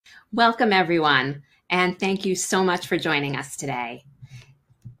Welcome, everyone, and thank you so much for joining us today.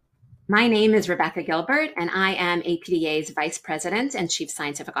 My name is Rebecca Gilbert, and I am APDA's Vice President and Chief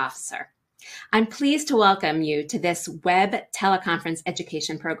Scientific Officer. I'm pleased to welcome you to this web teleconference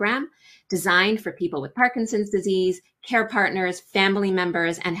education program designed for people with Parkinson's disease, care partners, family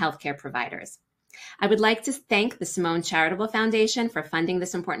members, and healthcare providers. I would like to thank the Simone Charitable Foundation for funding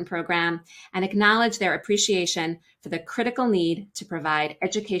this important program and acknowledge their appreciation for the critical need to provide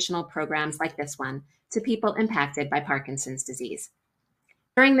educational programs like this one to people impacted by Parkinson's disease.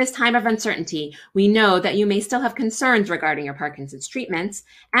 During this time of uncertainty, we know that you may still have concerns regarding your Parkinson's treatments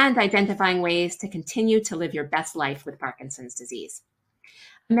and identifying ways to continue to live your best life with Parkinson's disease.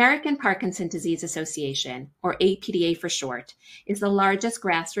 American Parkinson's Disease Association, or APDA for short, is the largest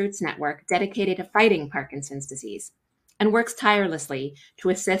grassroots network dedicated to fighting Parkinson's disease and works tirelessly to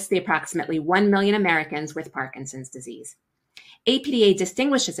assist the approximately 1 million Americans with Parkinson's disease. APDA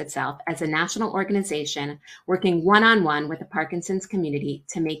distinguishes itself as a national organization working one-on-one with the Parkinson's community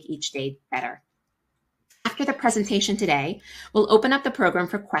to make each day better. After the presentation today, we'll open up the program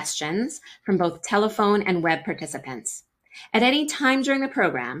for questions from both telephone and web participants. At any time during the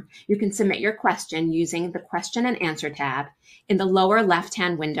program, you can submit your question using the Question and Answer tab in the lower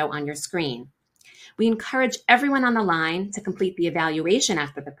left-hand window on your screen. We encourage everyone on the line to complete the evaluation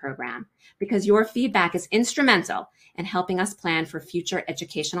after the program because your feedback is instrumental in helping us plan for future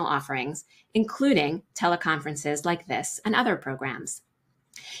educational offerings, including teleconferences like this and other programs.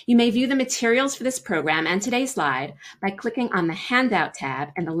 You may view the materials for this program and today's slide by clicking on the Handout tab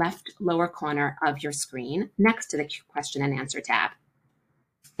in the left lower corner of your screen next to the Question and Answer tab.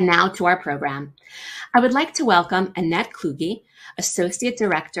 And now to our program. I would like to welcome Annette Kluge, Associate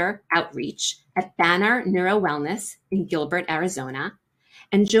Director, Outreach at Banner Neuro Wellness in Gilbert, Arizona,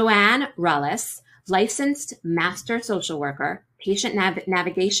 and Joanne Ruelas, Licensed Master Social Worker, Patient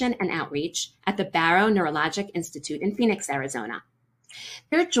Navigation and Outreach at the Barrow Neurologic Institute in Phoenix, Arizona.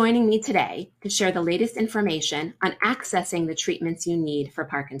 They're joining me today to share the latest information on accessing the treatments you need for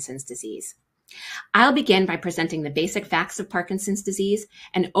Parkinson's disease. I'll begin by presenting the basic facts of Parkinson's disease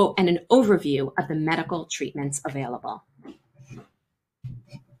and an overview of the medical treatments available.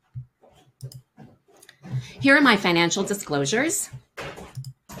 Here are my financial disclosures.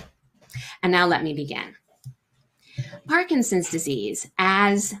 And now let me begin. Parkinson's disease,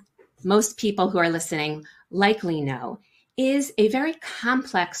 as most people who are listening likely know, is a very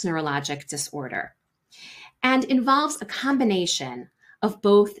complex neurologic disorder and involves a combination of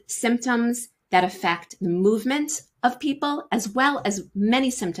both symptoms that affect the movement of people as well as many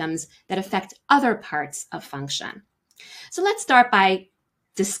symptoms that affect other parts of function. So let's start by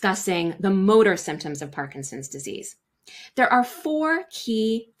discussing the motor symptoms of Parkinson's disease. There are 4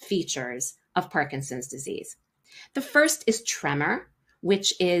 key features of Parkinson's disease. The first is tremor,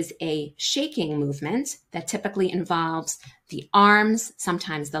 which is a shaking movement that typically involves the arms,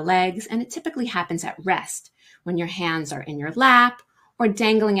 sometimes the legs, and it typically happens at rest when your hands are in your lap or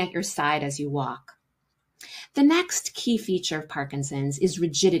dangling at your side as you walk. The next key feature of Parkinson's is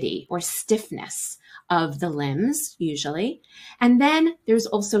rigidity or stiffness of the limbs, usually. And then there's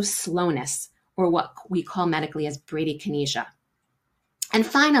also slowness, or what we call medically as bradykinesia. And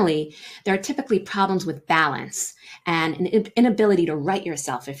finally, there are typically problems with balance and an inability to right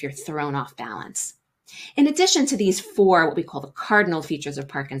yourself if you're thrown off balance. In addition to these 4, what we call the cardinal features of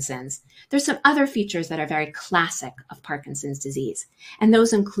Parkinson's, there's some other features that are very classic of Parkinson's disease. And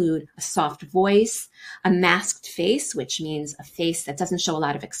those include a soft voice, a masked face, which means a face that doesn't show a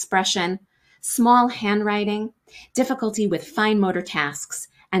lot of expression, small handwriting, difficulty with fine motor tasks,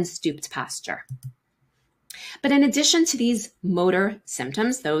 and stooped posture. But in addition to these motor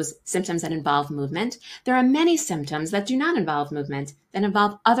symptoms, those symptoms that involve movement, there are many symptoms that do not involve movement, that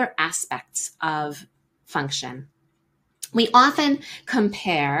involve other aspects of function. We often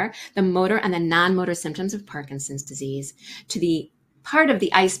compare the motor and the non-motor symptoms of Parkinson's disease to the part of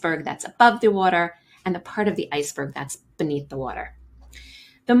the iceberg that's above the water and the part of the iceberg that's beneath the water.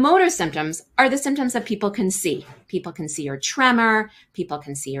 The motor symptoms are the symptoms that people can see. People can see your tremor, people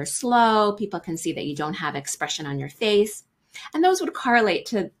can see you're slow, people can see that you don't have expression on your face, and those would correlate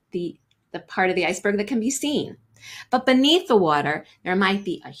to the part of the iceberg that can be seen. But beneath the water, there might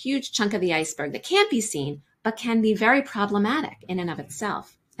be a huge chunk of the iceberg that can't be seen, but can be very problematic in and of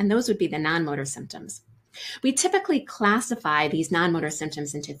itself, and those would be the non-motor symptoms. We typically classify these non-motor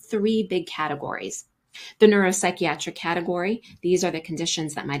symptoms into 3 big categories. The neuropsychiatric category, these are the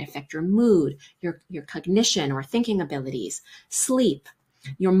conditions that might affect your mood, your cognition or thinking abilities, sleep,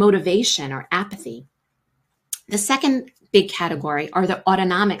 your motivation or apathy. The second big category are the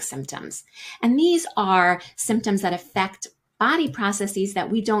autonomic symptoms, and these are symptoms that affect body processes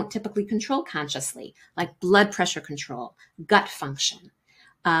that we don't typically control consciously, like blood pressure control, gut function,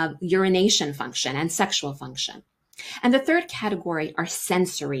 urination function, and sexual function. And the third category are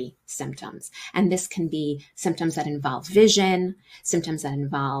sensory symptoms. And this can be symptoms that involve vision, symptoms that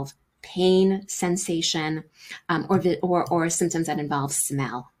involve pain sensation, or symptoms that involve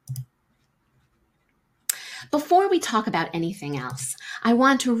smell. Before we talk about anything else, I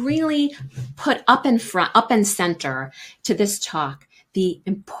want to really put up and center to this talk the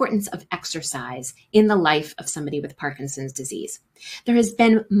importance of exercise in the life of somebody with Parkinson's disease. There has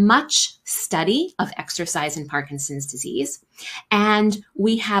been much study of exercise in Parkinson's disease, and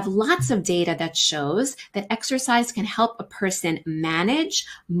we have lots of data that shows that exercise can help a person manage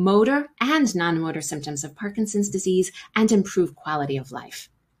motor and non-motor symptoms of Parkinson's disease and improve quality of life.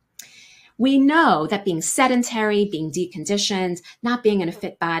 We know that being sedentary, being deconditioned, not being in a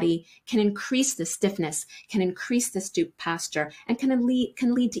fit body can increase the stiffness, can increase the stoop posture, and can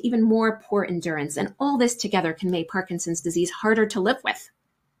lead to even more poor endurance. And all this together can make Parkinson's disease harder to live with.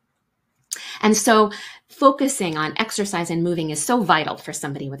 And so focusing on exercise and moving is so vital for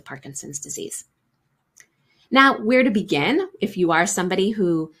somebody with Parkinson's disease. Now, where to begin if you are somebody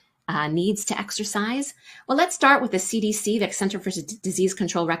who needs to exercise? Well, let's start with the CDC, the Center for Disease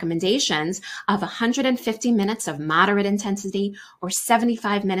Control recommendations of 150 minutes of moderate intensity or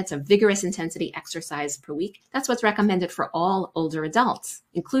 75 minutes of vigorous intensity exercise per week. That's what's recommended for all older adults,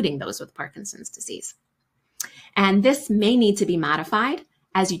 including those with Parkinson's disease. And this may need to be modified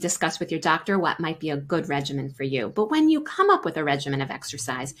as you discuss with your doctor what might be a good regimen for you. But when you come up with a regimen of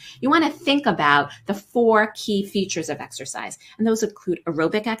exercise, you want to think about the 4 key features of exercise. And those include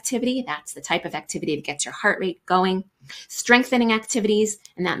aerobic activity, that's the type of activity that gets your heart rate going, strengthening activities,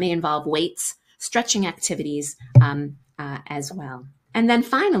 and that may involve weights, stretching activities as well. And then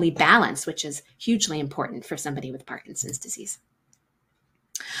finally, balance, which is hugely important for somebody with Parkinson's disease.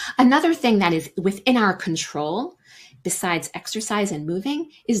 Another thing that is within our control, besides exercise and moving,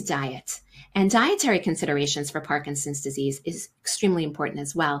 is diet. And dietary considerations for Parkinson's disease is extremely important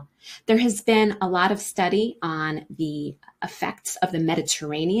as well. There has been a lot of study on the effects of the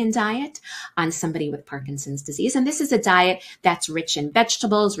Mediterranean diet on somebody with Parkinson's disease. And this is a diet that's rich in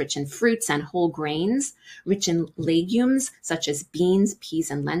vegetables, rich in fruits and whole grains, rich in legumes such as beans, peas,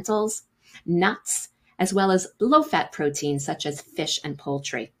 and lentils, nuts, as well as low-fat proteins such as fish and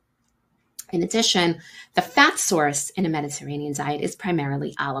poultry. In addition, the fat source in a Mediterranean diet is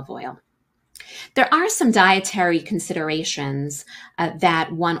primarily olive oil. There are some dietary considerations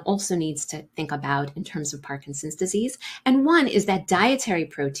that one also needs to think about in terms of Parkinson's disease. And one is that dietary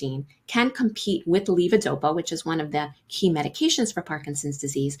protein can compete with levodopa, which is one of the key medications for Parkinson's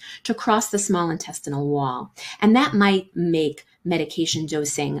disease, to cross the small intestinal wall. And that might make medication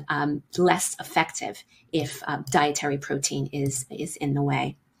dosing less effective if dietary protein is in the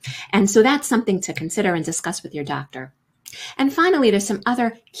way. And so that's something to consider and discuss with your doctor. And finally, there's some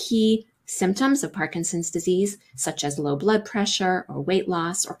other key symptoms of Parkinson's disease, such as low blood pressure or weight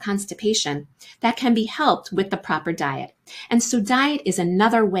loss or constipation, that can be helped with the proper diet. And so diet is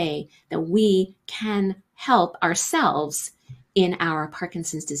another way that we can help ourselves in our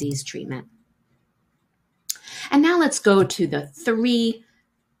Parkinson's disease treatment. And now let's go to the 3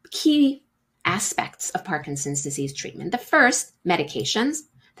 key aspects of Parkinson's disease treatment. The first, medications.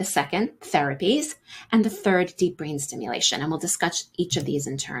 The second, therapies. And the third, deep brain stimulation. And we'll discuss each of these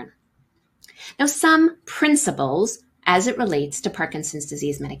in turn. Now, some principles as it relates to Parkinson's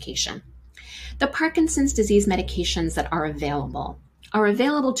disease medication. The Parkinson's disease medications that are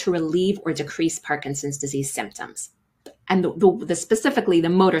available to relieve or decrease Parkinson's disease symptoms, and specifically the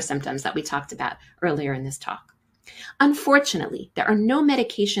motor symptoms that we talked about earlier in this talk. Unfortunately, there are no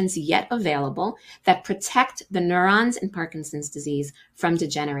medications yet available that protect the neurons in Parkinson's disease from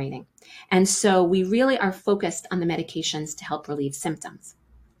degenerating. And so we really are focused on the medications to help relieve symptoms.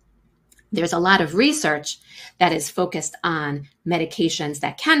 There's a lot of research that is focused on medications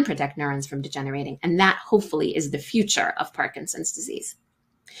that can protect neurons from degenerating, and that hopefully is the future of Parkinson's disease.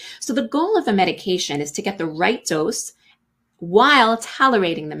 So the goal of the medication is to get the right dose while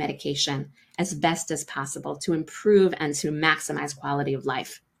tolerating the medication as best as possible to improve and to maximize quality of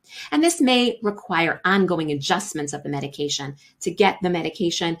life. And this may require ongoing adjustments of the medication to get the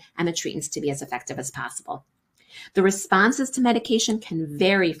medication and the treatments to be as effective as possible. The responses to medication can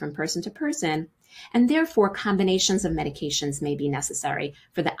vary from person to person, and therefore combinations of medications may be necessary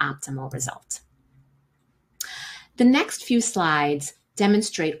for the optimal result. The next few slides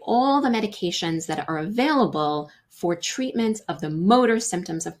demonstrate all the medications that are available for treatment of the motor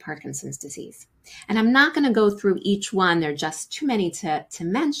symptoms of Parkinson's disease. And I'm not going to go through each one. There are just too many to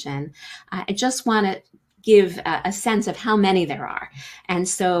mention. I just want to give a sense of how many there are. And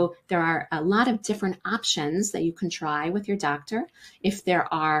so there are a lot of different options that you can try with your doctor if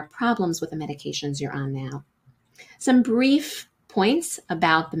there are problems with the medications you're on now. Some brief points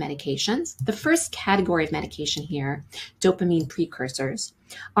about the medications. The first category of medication here, dopamine precursors,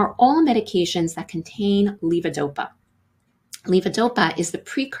 are all medications that contain levodopa. Levodopa is the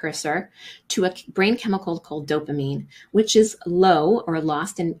precursor to a brain chemical called dopamine, which is low or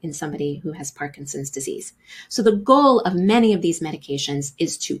lost in somebody who has Parkinson's disease. So the goal of many of these medications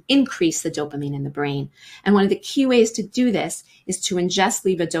is to increase the dopamine in the brain. And one of the key ways to do this is to ingest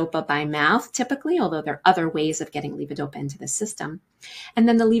levodopa by mouth, typically, although there are other ways of getting levodopa into the system. And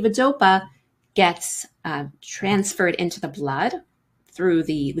then the levodopa gets transferred into the blood through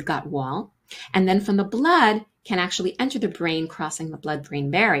the gut wall. And then from the blood, can actually enter the brain, crossing the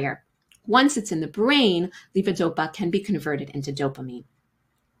blood-brain barrier. Once it's in the brain, levodopa can be converted into dopamine.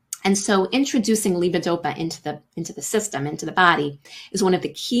 And so introducing levodopa into the system, into the body, is one of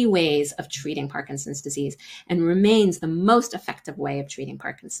the key ways of treating Parkinson's disease and remains the most effective way of treating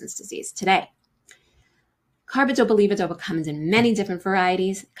Parkinson's disease today. Carbidopa-levodopa comes in many different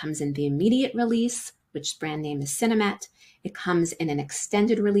varieties. It comes in the immediate release, which brand name is Sinemet. It comes in an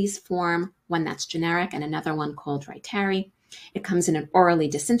extended release form, one that's generic, and another one called Rytary. It comes in an orally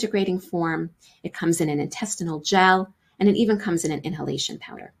disintegrating form. It comes in an intestinal gel, and it even comes in an inhalation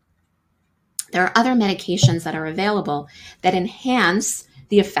powder. There are other medications that are available that enhance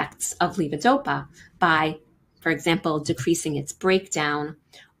the effects of levodopa by, for example, decreasing its breakdown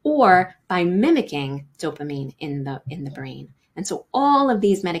or by mimicking dopamine in the brain. And so all of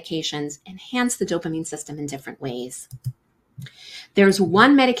these medications enhance the dopamine system in different ways. There's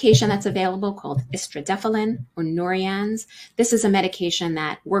one medication that's available called istradefylline or Norians. This is a medication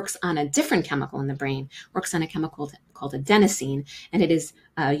that works on a different chemical in the brain, works on a chemical called adenosine, and it is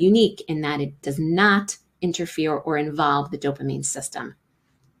unique in that it does not interfere or involve the dopamine system.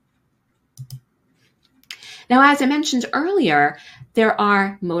 Now, as I mentioned earlier, there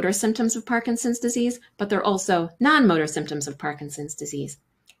are motor symptoms of Parkinson's disease, but there are also non-motor symptoms of Parkinson's disease.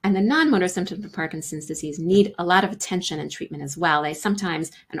 And the non-motor symptoms of Parkinson's disease need a lot of attention and treatment as well. They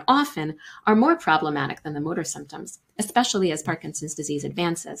sometimes and often are more problematic than the motor symptoms, especially as Parkinson's disease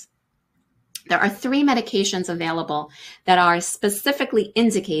advances. There are 3 medications available that are specifically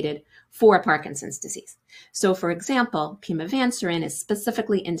indicated for Parkinson's disease. So, for example, pimavanserin is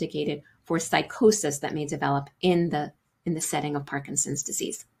specifically indicated for psychosis that may develop in the setting of Parkinson's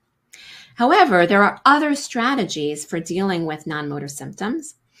disease. However, there are other strategies for dealing with non-motor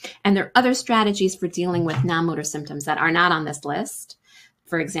symptoms, and there are other strategies for dealing with non-motor symptoms that are not on this list.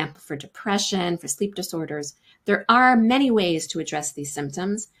 For example, for depression, for sleep disorders, there are many ways to address these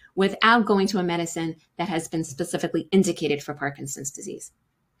symptoms without going to a medicine that has been specifically indicated for Parkinson's disease.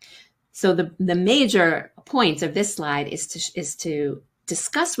 So the major point of this slide is to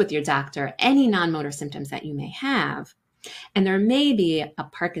discuss with your doctor any non-motor symptoms that you may have. And there may be a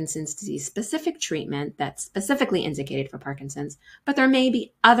Parkinson's disease specific treatment that's specifically indicated for Parkinson's, but there may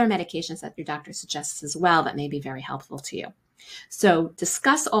be other medications that your doctor suggests as well that may be very helpful to you. So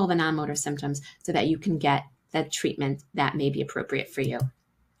discuss all the non-motor symptoms so that you can get the treatment that may be appropriate for you.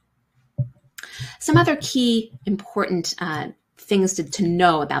 Some other key important things to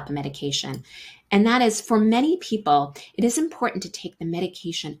know about the medication. And that is, for many people, it is important to take the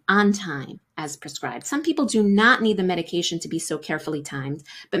medication on time as prescribed. Some people do not need the medication to be so carefully timed,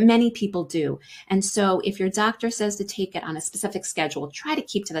 but many people do. And so if your doctor says to take it on a specific schedule, try to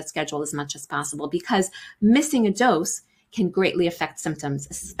keep to that schedule as much as possible, because missing a dose can greatly affect symptoms,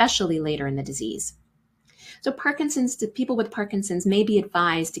 especially later in the disease. So people with Parkinson's may be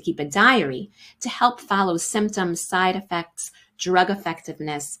advised to keep a diary to help follow symptoms, side effects, drug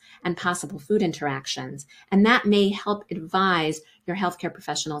effectiveness, and possible food interactions. And that may help advise your healthcare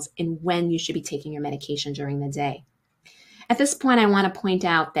professionals in when you should be taking your medication during the day. At this point, I want to point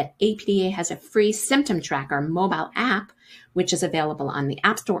out that APDA has a free symptom tracker mobile app, which is available on the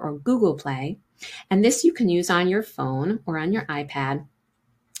App Store or Google Play. And this you can use on your phone or on your iPad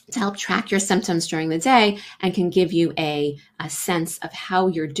to help track your symptoms during the day and can give you a sense of how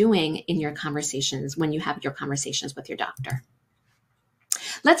you're doing in your conversations when you have your conversations with your doctor.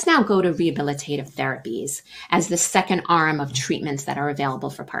 Let's now go to rehabilitative therapies as the second arm of treatments that are available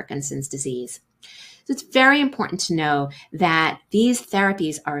for Parkinson's disease. So it's very important to know that these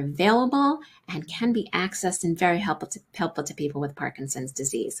therapies are available and can be accessed and very helpful to people with Parkinson's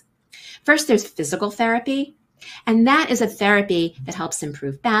disease. First, there's physical therapy, and that is a therapy that helps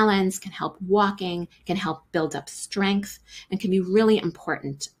improve balance, can help walking, can help build up strength, and can be really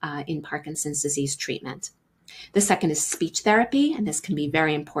important in Parkinson's disease treatment. The second is speech therapy, and this can be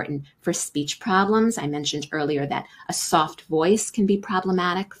very important for speech problems. I mentioned earlier that a soft voice can be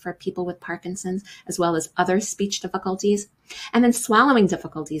problematic for people with Parkinson's, as well as other speech difficulties. And then swallowing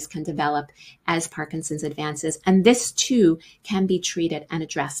difficulties can develop as Parkinson's advances, and this too can be treated and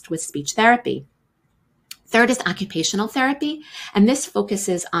addressed with speech therapy. Third is occupational therapy, and this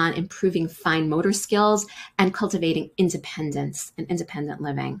focuses on improving fine motor skills and cultivating independence and independent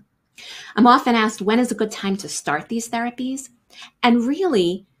living. I'm often asked, when is a good time to start these therapies? And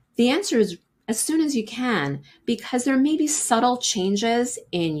really, the answer is as soon as you can, because there may be subtle changes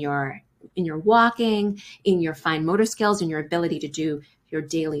in your walking, in your fine motor skills, in your ability to do your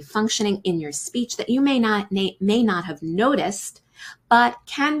daily functioning, in your speech that you may not have noticed, but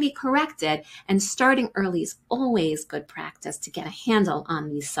can be corrected. And starting early is always good practice to get a handle on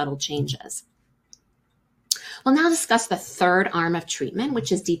these subtle changes. We'll now discuss the third arm of treatment,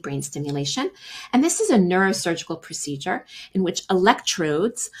 which is deep brain stimulation. And this is a neurosurgical procedure in which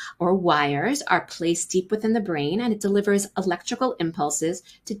electrodes or wires are placed deep within the brain, and it delivers electrical impulses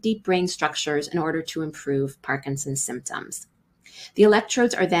to deep brain structures in order to improve Parkinson's symptoms. The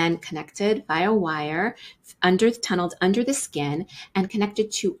electrodes are then connected via wire, tunneled under the skin, and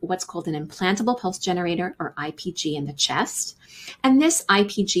connected to what's called an implantable pulse generator, or IPG, in the chest. And this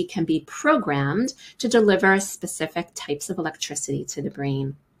IPG can be programmed to deliver specific types of electricity to the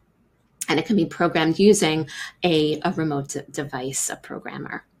brain. And it can be programmed using a remote device, a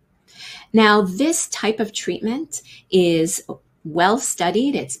programmer. Now, this type of treatment is well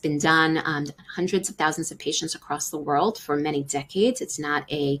studied. It's been done on hundreds of thousands of patients across the world for many decades. It's not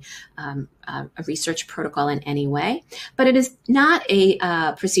a research protocol in any way, but it is not a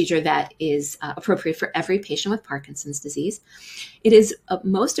procedure that is appropriate for every patient with Parkinson's disease. It is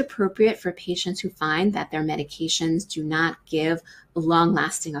most appropriate for patients who find that their medications do not give a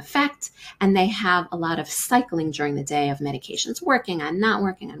long-lasting effect, and they have a lot of cycling during the day of medications, working and not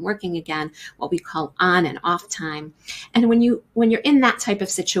working and working again, what we call on and off time. And when you're in that type of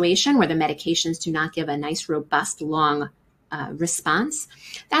situation where the medications do not give a nice, robust, long response,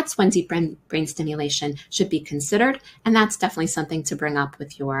 that's when deep brain stimulation should be considered. And that's definitely something to bring up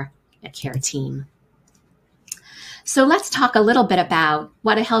with your care team. So let's talk a little bit about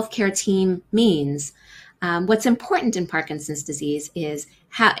what a healthcare team means. What's important in Parkinson's disease is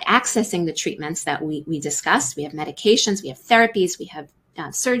accessing the treatments that we discussed. We have medications, we have therapies, we have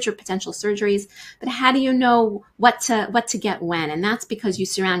potential surgeries, but how do you know what to get when? And that's because you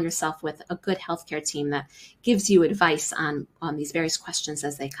surround yourself with a good healthcare team that gives you advice on these various questions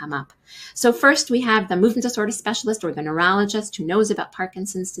as they come up. So first, we have the movement disorder specialist or the neurologist who knows about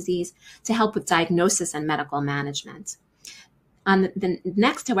Parkinson's disease to help with diagnosis and medical management. On the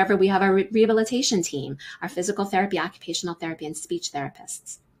next, however, we have our rehabilitation team, our physical therapy, occupational therapy, and speech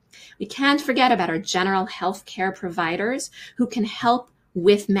therapists. We can't forget about our general health care providers who can help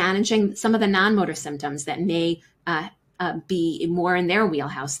with managing some of the non-motor symptoms that may be more in their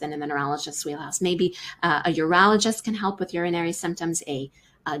wheelhouse than in the neurologist's wheelhouse. Maybe a urologist can help with urinary symptoms. A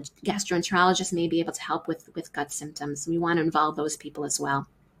gastroenterologist may be able to help with gut symptoms. We want to involve those people as well.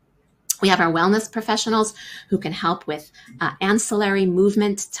 We have our wellness professionals who can help with ancillary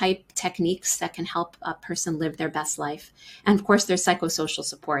movement type techniques that can help a person live their best life. And of course, there's psychosocial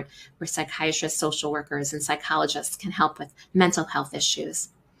support where psychiatrists, social workers, and psychologists can help with mental health issues.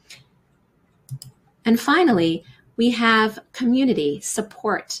 And finally, we have community,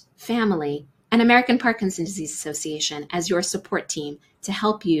 support, family, and American Parkinson's Disease Association as your support team to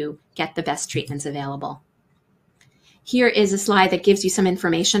help you get the best treatments available. Here is a slide that gives you some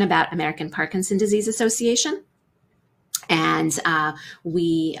information about American Parkinson's Disease Association. And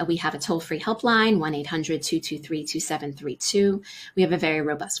we have a toll-free helpline, 1-800-223-2732. We have a very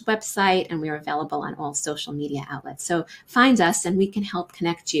robust website, and we are available on all social media outlets. So find us, and we can help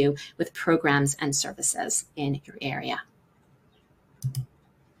connect you with programs and services in your area.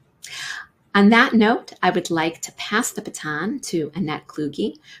 On that note, I would like to pass the baton to Annette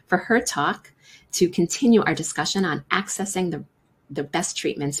Kluge for her talk to continue our discussion on accessing the best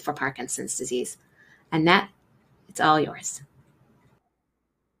treatments for Parkinson's disease. Annette, it's all yours.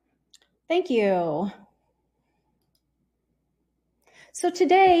 Thank you. So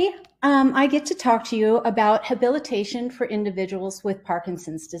today, I get to talk to you about habilitation for individuals with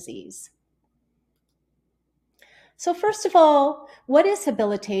Parkinson's disease. So first of all, what is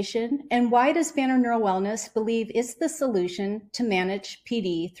habilitation, and why does Banner Neurowellness believe it's the solution to manage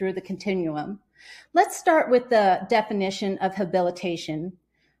PD through the continuum? Let's start with the definition of habilitation.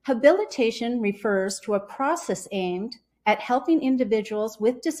 Habilitation refers to a process aimed at helping individuals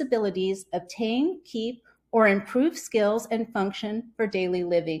with disabilities obtain, keep, or improve skills and function for daily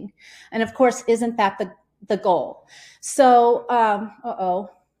living. And of course, isn't that the goal. So, I'm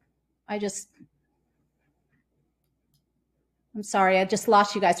sorry, I just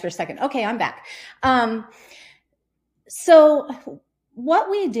lost you guys for a second. Okay, I'm back. So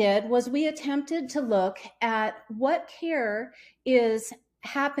what we did was we attempted to look at what care is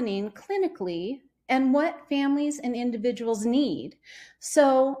happening clinically and what families and individuals need.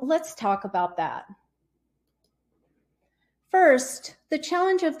 So let's talk about that. First, the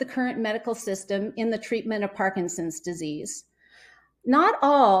challenge of the current medical system in the treatment of Parkinson's disease. Not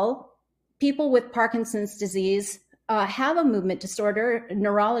all people with Parkinson's disease have a movement disorder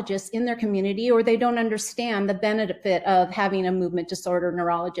neurologist in their community, or they don't understand the benefit of having a movement disorder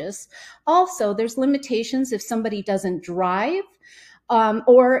neurologist. Also, there's limitations if somebody doesn't drive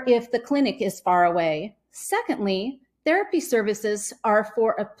or if the clinic is far away. Secondly, therapy services are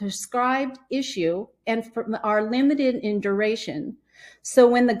for a prescribed issue and are limited in duration. So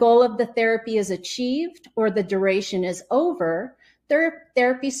when the goal of the therapy is achieved or the duration is over, their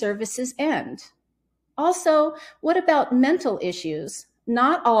therapy services end. Also, what about mental issues?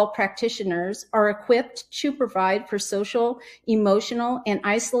 Not all practitioners are equipped to provide for social, emotional, and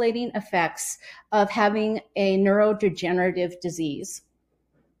isolating effects of having a neurodegenerative disease.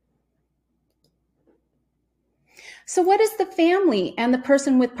 So what does the family and the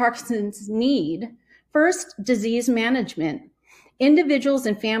person with Parkinson's need? First, disease management. Individuals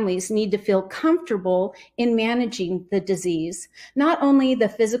and families need to feel comfortable in managing the disease, not only the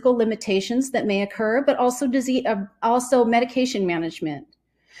physical limitations that may occur, but also medication management.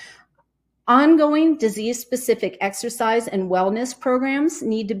 Ongoing disease-specific exercise and wellness programs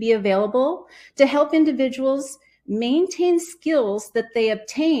need to be available to help individuals maintain skills that they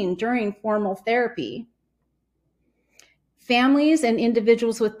obtain during formal therapy. Families and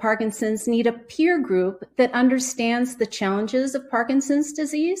individuals with Parkinson's need a peer group that understands the challenges of Parkinson's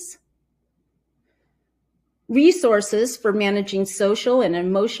disease. Resources for managing social and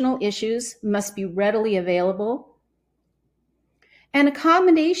emotional issues must be readily available. And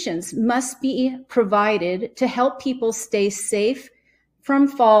accommodations must be provided to help people stay safe from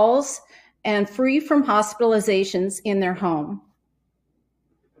falls and free from hospitalizations in their home.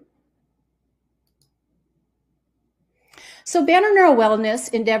 So Banner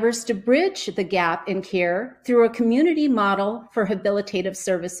Neurowellness endeavors to bridge the gap in care through a community model for habilitative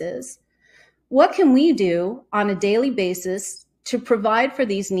services. What can we do on a daily basis to provide for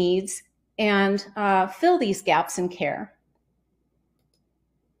these needs and fill these gaps in care?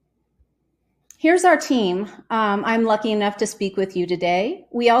 Here's our team. I'm lucky enough to speak with you today.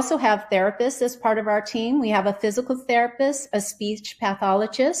 We also have therapists as part of our team. We have a physical therapist, a speech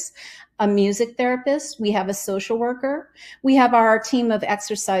pathologist, a music therapist. We have a social worker. We have our team of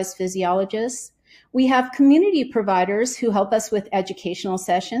exercise physiologists. We have community providers who help us with educational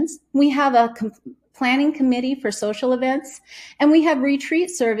sessions. We have a planning committee for social events, and we have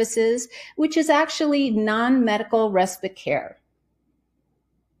retreat services, which is actually non-medical respite care.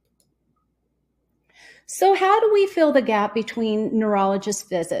 So how do we fill the gap between neurologist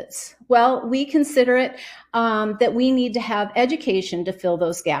visits? Well, we consider it that we need to have education to fill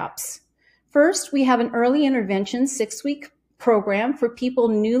those gaps. First, we have an early intervention 6-week program for people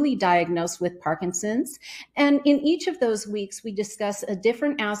newly diagnosed with Parkinson's. And in each of those weeks, we discuss a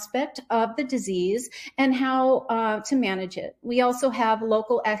different aspect of the disease and how to manage it. We also have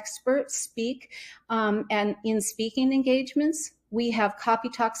local experts speak, and in speaking engagements, we have copy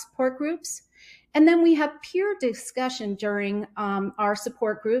talk support groups. And then we have peer discussion during our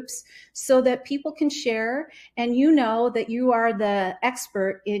support groups so that people can share and you know that you are the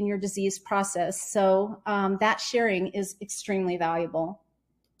expert in your disease process. So that sharing is extremely valuable.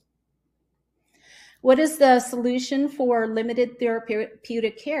 What is the solution for limited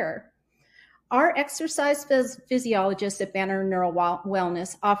therapeutic care? Our exercise physiologists at Banner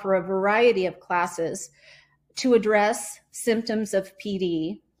Neurowellness offer a variety of classes to address symptoms of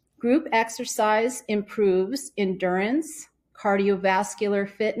PD. Group exercise improves endurance, cardiovascular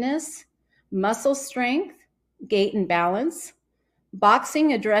fitness, muscle strength, gait and balance.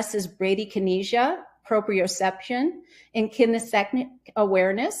 Boxing addresses bradykinesia, proprioception, and kinesthetic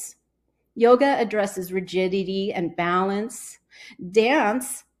awareness. Yoga addresses rigidity and balance.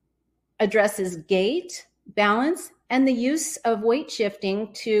 Dance addresses gait, balance, and the use of weight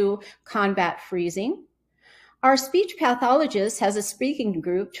shifting to combat freezing. Our speech pathologist has a speaking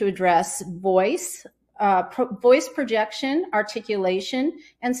group to address voice projection, articulation,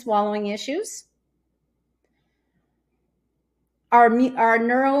 and swallowing issues. Our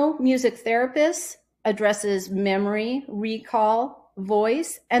neuromusic therapist addresses memory, recall,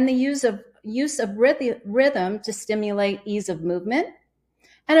 voice, and the use of rhythm to stimulate ease of movement.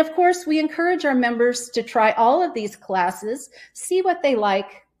 And of course, we encourage our members to try all of these classes, see what they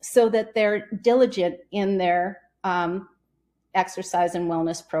like, so that they're diligent in their exercise and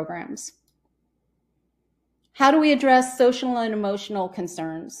wellness programs. How do we address social and emotional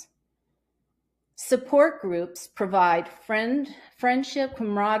concerns? Support groups provide friendship,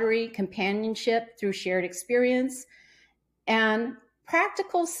 camaraderie, companionship through shared experience, and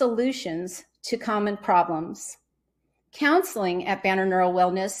practical solutions to common problems. Counseling at Banner Neural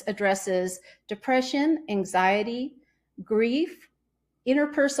Wellness addresses depression, anxiety, grief,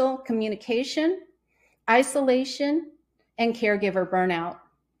 interpersonal communication, isolation, and caregiver burnout.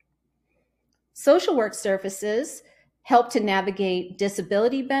 Social work services help to navigate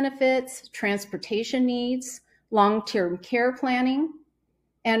disability benefits, transportation needs, long-term care planning,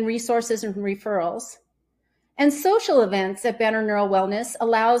 and resources and referrals. And social events at Banner Neural Wellness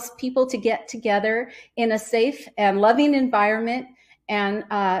allows people to get together in a safe and loving environment and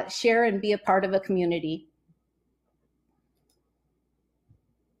share and be a part of a community.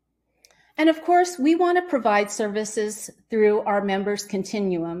 And of course, we want to provide services through our members'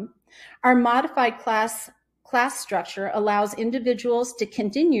 continuum. Our modified class structure allows individuals to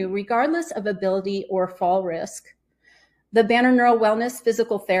continue regardless of ability or fall risk. The Banner Neural Wellness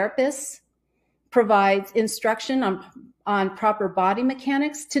physical therapists provides instruction on proper body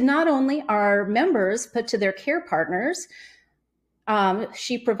mechanics to not only our members, but to their care partners.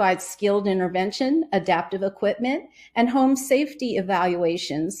 She provides skilled intervention, adaptive equipment, and home safety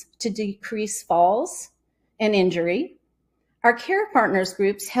evaluations to decrease falls and injury. Our care partners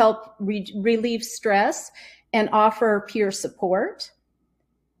groups help relieve stress and offer peer support.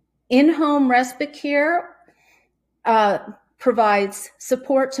 In-home respite care provides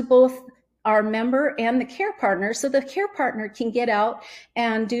support to both our member and the care partner, so the care partner can get out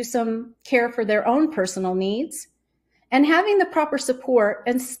and do some care for their own personal needs. And having the proper support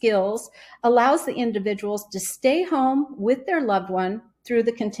and skills allows the individuals to stay home with their loved one through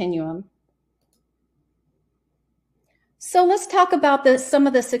the continuum. So let's talk about some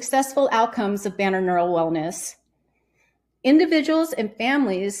of the successful outcomes of Banner Neural Wellness. Individuals and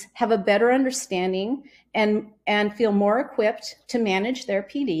families have a better understanding and feel more equipped to manage their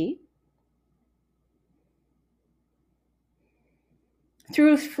PD.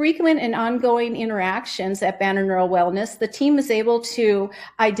 Through frequent and ongoing interactions at Banner Neural Wellness, the team is able to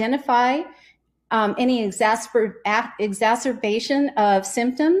identify any exacerbation of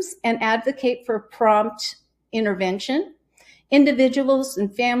symptoms and advocate for prompt intervention. Individuals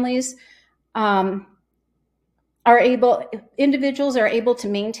and families are able to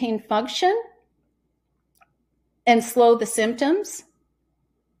maintain function and slow the symptoms.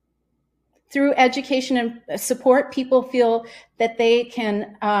 Through education and support, people feel that they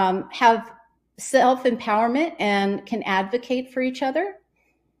can have self-empowerment and can advocate for each other.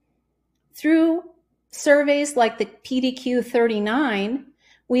 Through surveys like the PDQ 39,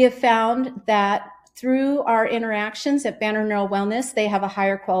 we have found that through our interactions at Banner Neural Wellness, they have a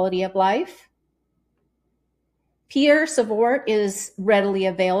higher quality of life. Peer support is readily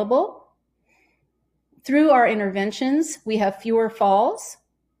available. Through our interventions, we have fewer falls.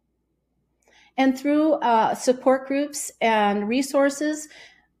 And through support groups and resources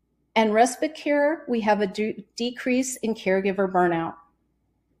and respite care, we have a decrease in caregiver burnout.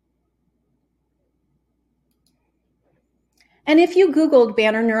 And if you Googled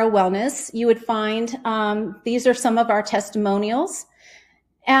Banner Neural Wellness, you would find these are some of our testimonials.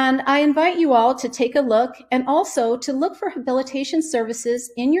 And I invite you all to take a look and also to look for habilitation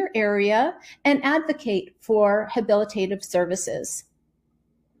services in your area and advocate for habilitative services.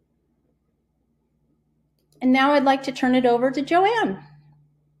 And now I'd like to turn it over to Joanne.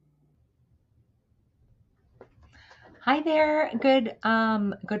 Hi there. Good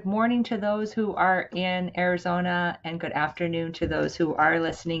morning to those who are in Arizona, and good afternoon to those who are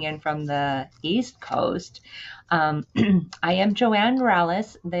listening in from the East Coast. I am Joanne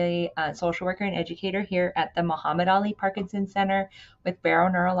Ruelas, the social worker and educator here at the Muhammad Ali Parkinson Center with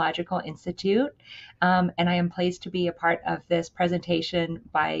Barrow Neurological Institute. And I am pleased to be a part of this presentation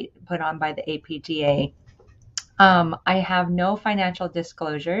put on by the APTA. I have no financial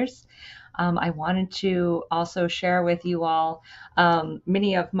disclosures. I wanted to also share with you all,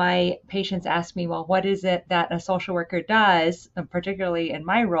 many of my patients ask me, well, what is it that a social worker does, particularly in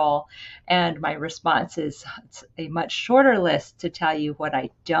my role? And my response is it's a much shorter list to tell you what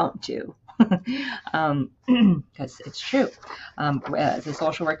I don't do. Because it's true. As a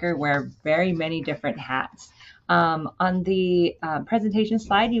social worker, wear very many different hats. On the presentation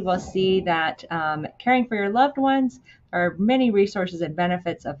slide, you will see that caring for your loved ones are many resources and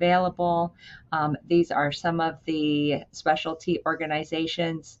benefits available. These are some of the specialty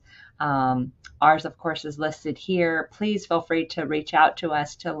organizations. Ours, of course, is listed here. Please feel free to reach out to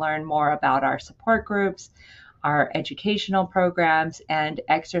us to learn more about our support groups, our educational programs, and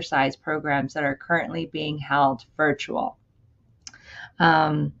exercise programs that are currently being held virtual.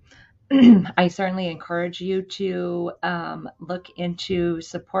 I certainly encourage you to look into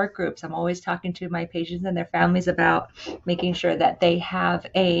support groups. I'm always talking to my patients and their families about making sure that they have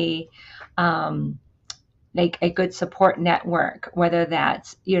a good support network, whether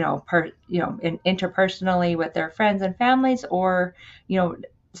that's interpersonally with their friends and families, or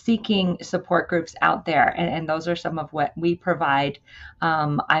seeking support groups out there, and those are some of what we provide.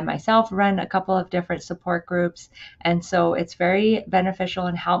 I myself run a couple of different support groups, and so it's very beneficial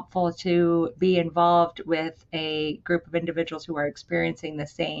and helpful to be involved with a group of individuals who are experiencing the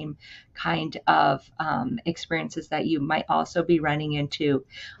same kind of experiences that you might also be running into.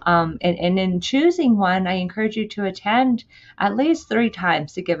 And in choosing one, I encourage you to attend at least 3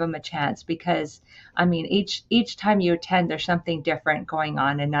 times to give them a chance, because each time you attend, there's something different going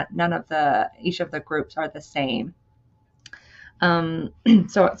on, and each of the groups are the same.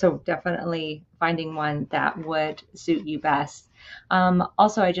 So definitely finding one that would suit you best.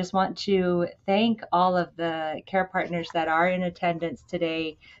 Also, I just want to thank all of the care partners that are in attendance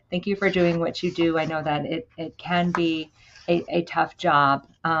today. Thank you for doing what you do. I know that it can be a tough job.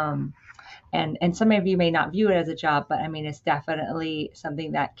 And some of you may not view it as a job, but it's definitely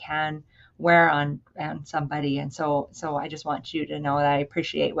something that can wear on somebody. And so I just want you to know that I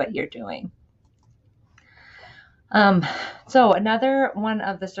appreciate what you're doing. So another one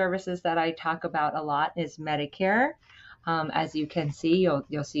of the services that I talk about a lot is Medicare. As you can see,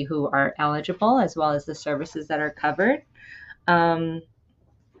 you'll see who are eligible, as well as the services that are covered.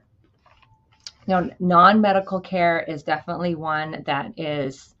 Non-medical care is definitely one that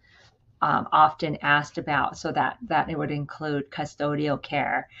is often asked about, so that it would include custodial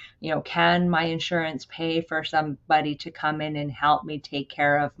care. Can my insurance pay for somebody to come in and help me take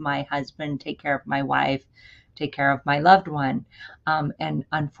care of my husband, take care of my wife, take care of my loved one? And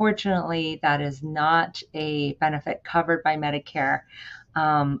unfortunately, that is not a benefit covered by Medicare.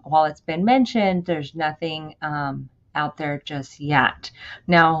 While it's been mentioned, there's nothing out there just yet.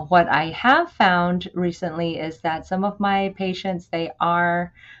 Now, what I have found recently is that some of my patients, they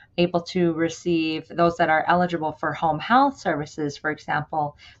are able to receive, those that are eligible for home health services, for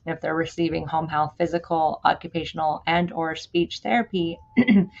example, if they're receiving home health, physical, occupational, and or speech therapy,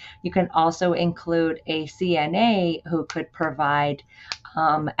 you can also include a CNA who could provide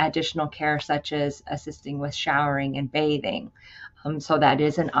additional care, such as assisting with showering and bathing. So that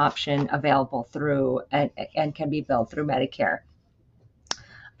is an option available through and can be billed through Medicare.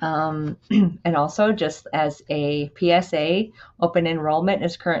 And also, just as a PSA, open enrollment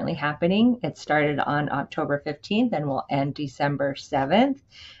is currently happening. It started on October 15th and will end December 7th.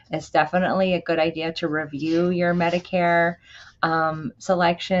 It's definitely a good idea to review your Medicare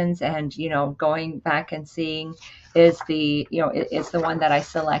selections, and going back and seeing, is the one that I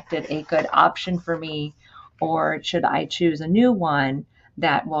selected a good option for me, or should I choose a new one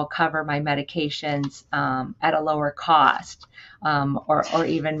that will cover my medications at a lower cost, or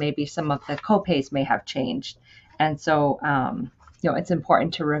even maybe some of the copays may have changed. And so, it's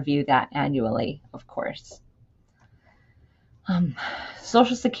important to review that annually, of course.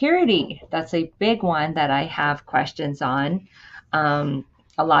 Social Security, that's a big one that I have questions on. A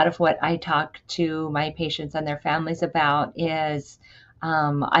lot of what I talk to my patients and their families about is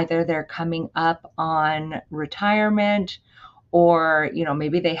either they're coming up on retirement, or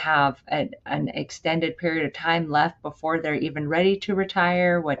maybe they have an extended period of time left before they're even ready to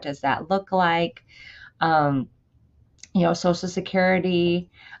retire. What does that look like? Social Security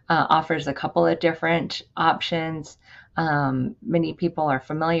offers a couple of different options. Many people are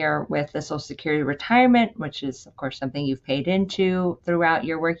familiar with the Social Security retirement, which is, of course, something you've paid into throughout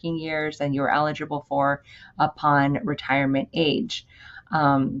your working years and you're eligible for upon retirement age.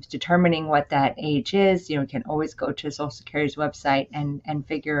 Determining what that age is, you can always go to Social Security's website and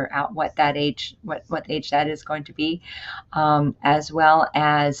figure out what that age, what age that is going to be, as well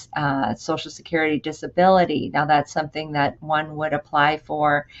as Social Security disability. Now, that's something that one would apply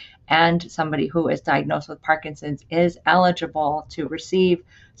for, and somebody who is diagnosed with Parkinson's is eligible to receive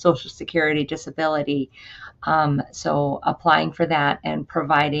Social Security disability. So applying for that and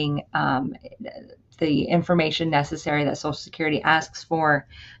providing the information necessary that Social Security asks for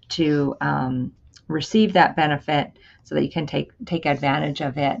to receive that benefit, so that you can take advantage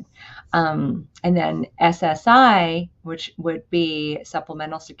of it. And then SSI, which would be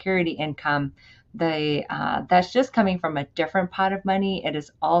supplemental security income, that's just coming from a different pot of money. It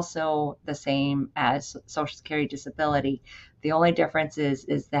is also the same as Social Security disability. The only difference is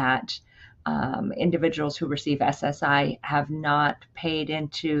that individuals who receive SSI have not paid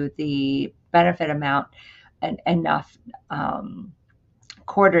into the benefit amount enough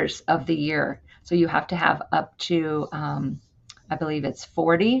quarters of the year. So you have to have up to, I believe it's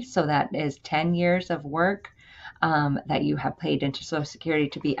 40. So that is 10 years of work that you have paid into Social Security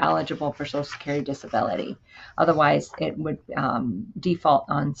to be eligible for Social Security disability. Otherwise, it would default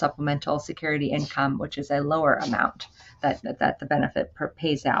on supplemental security income, which is a lower amount that the benefit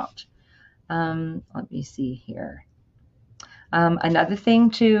pays out. Let me see here. Another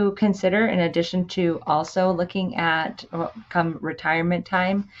thing to consider, in addition to also looking at come retirement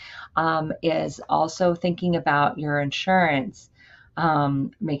time, is also thinking about your insurance.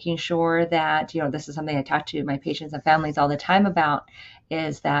 Making sure that, this is something I talk to my patients and families all the time about,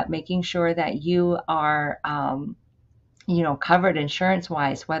 is that making sure that you are, covered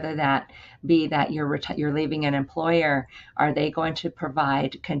insurance-wise, whether that be that you're leaving an employer. Are they going to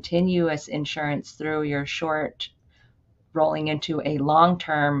provide continuous insurance through your short rolling into a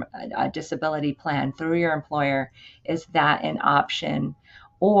long-term disability plan through your employer? Is that an option?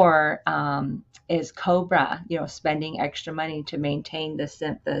 Or is COBRA, spending extra money to maintain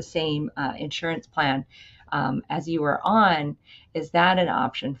the same insurance plan as you were on, is that an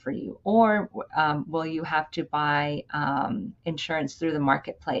option for you? Or will you have to buy insurance through the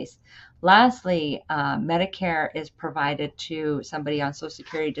marketplace? Lastly, Medicare is provided to somebody on Social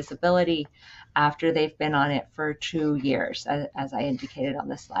Security disability after they've been on it for 2 years, as I indicated on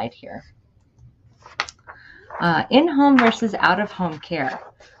the slide here. In-home versus out-of-home care.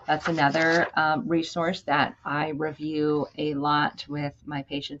 That's another resource that I review a lot with my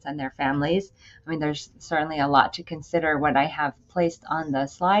patients and their families. I mean, there's certainly a lot to consider. What I have placed on the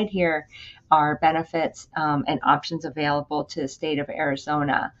slide here are benefits and options available to the state of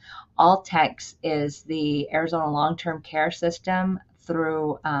Arizona. Altex is the Arizona long-term care system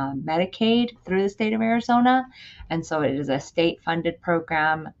through Medicaid through the state of Arizona. And so it is a state-funded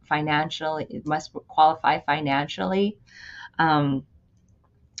program. Financially, it must qualify financially.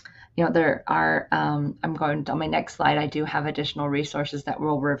 There are, I'm going on my next slide, I do have additional resources that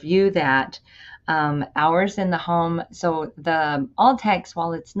will review that. Hours in the home. So the Altex,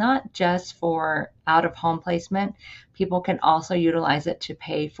 while it's not just for out-of-home placement, people can also utilize it to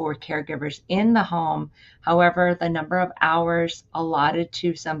pay for caregivers in the home. However, the number of hours allotted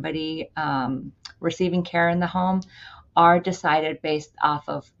to somebody receiving care in the home are decided based off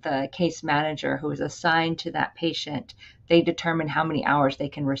of the case manager who is assigned to that patient. They determine how many hours they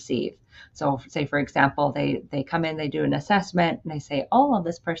can receive. So say, for example, they come in, they do an assessment, and they say, oh, well,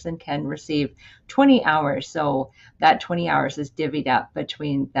 this person can receive 20 hours. So that 20 hours is divvied up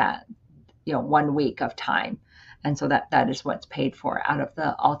between that, 1 week of time. And so that is what's paid for out of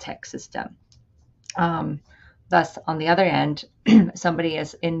the Altex system. Thus, on the other end, somebody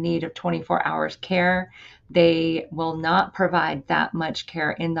is in need of 24 hours care. They will not provide that much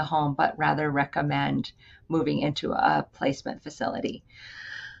care in the home, but rather recommend moving into a placement facility.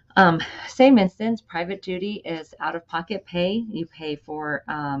 Same instance, private duty is out-of-pocket pay. You pay for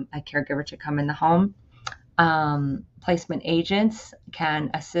a caregiver to come in the home. Placement agents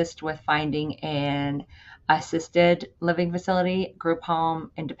can assist with finding an assisted living facility, group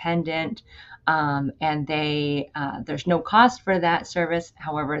home, independent, and there's no cost for that service.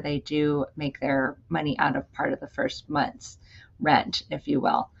 However, they do make their money out of part of the first month's rent, if you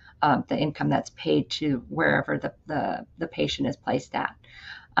will, the income that's paid to wherever the patient is placed at.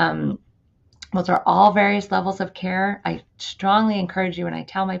 Those are all various levels of care. I strongly encourage you, and I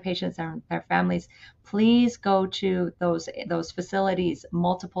tell my patients and their families, please go to those facilities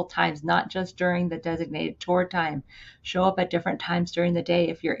multiple times, not just during the designated tour time. Show up at different times during the day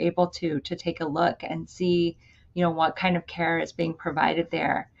if you're able to take a look and see, what kind of care is being provided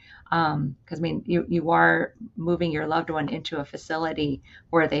there. Because you are moving your loved one into a facility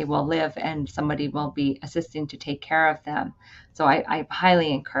where they will live and somebody will be assisting to take care of them. So I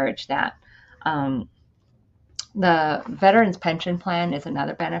highly encourage that. The Veterans Pension Plan is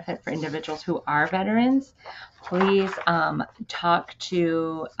another benefit for individuals who are veterans. Please talk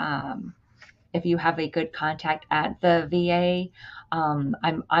to, if you have a good contact at the VA.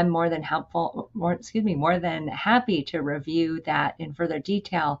 I'm more than happy to review that in further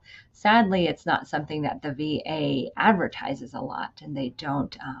detail. Sadly, it's not something that the VA advertises a lot, and they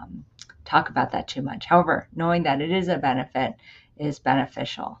don't talk about that too much. However, knowing that it is a benefit is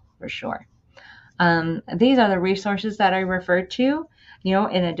beneficial for sure. These are the resources that I referred to.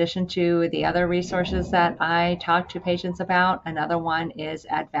 In addition to the other resources that I talk to patients about, another one is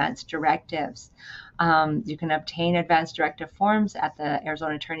advance directives. You can obtain advance directive forms at the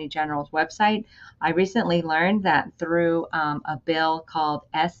Arizona Attorney General's website. I recently learned that through a bill called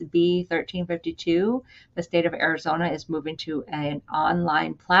SB 1352, the state of Arizona is moving to an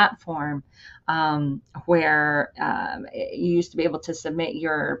online platform where you used to be able to submit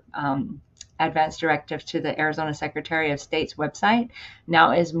your advance directive to the Arizona Secretary of State's website.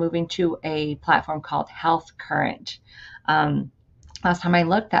 Now is moving to a platform called Health Current. Last time I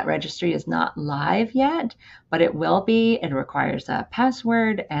looked, that registry is not live yet, but it will be. It requires a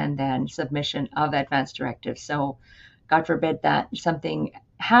password and then submission of advance directives. So God forbid that something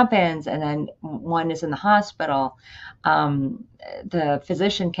happens and then one is in the hospital, the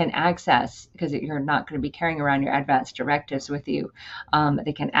physician can access, because you're not going to be carrying around your advance directives with you,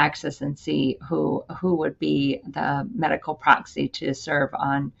 they can access and see who would be the medical proxy to serve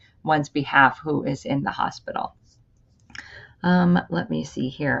on one's behalf who is in the hospital. Let me see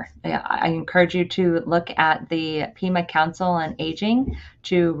here. I encourage you to look at the PEMA Council on Aging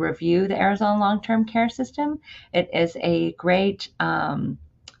to review the Arizona long-term care system. It is a great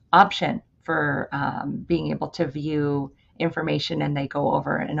option for being able to view information, and they go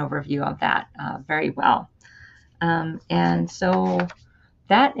over an overview of that very well. And so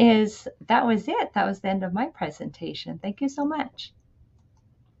that was it. That was the end of my presentation. Thank you so much.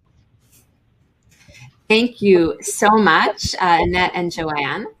 Thank you so much, Annette and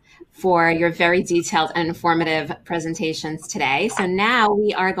Joanne, for your very detailed and informative presentations today. So now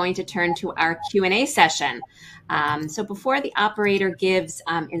we are going to turn to our Q&A session. So before the operator gives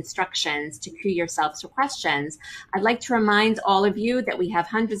instructions to queue yourselves for questions, I'd like to remind all of you that we have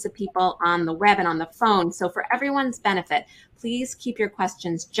hundreds of people on the web and on the phone. So for everyone's benefit, please keep your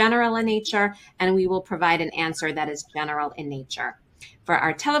questions general in nature, and we will provide an answer that is general in nature. For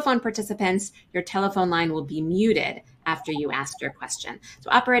our telephone participants, your telephone line will be muted after you ask your question. So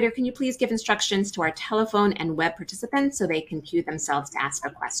operator, can you please give instructions to our telephone and web participants so they can queue themselves to ask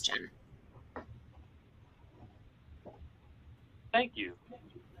a question? Thank you.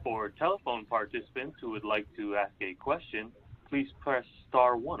 For telephone participants who would like to ask a question, please press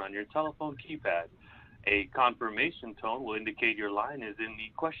star 1 on your telephone keypad. A confirmation tone will indicate your line is in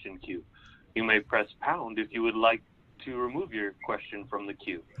the question queue. You may press pound if you would like to remove your question from the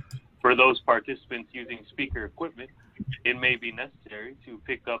queue. For those participants using speaker equipment, it may be necessary to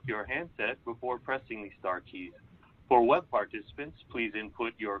pick up your handset before pressing the star keys. For web participants, please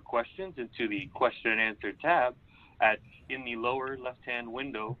input your questions into the question and answer tab in the lower left-hand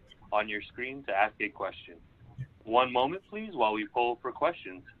window on your screen to ask a question. One moment, please, while we poll for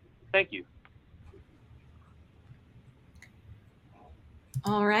questions. Thank you.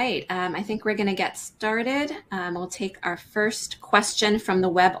 All right, I think we're going to get started. We'll take our first question from the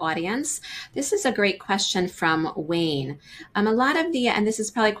web audience. This is a great question from Wayne. A lot of the, and this is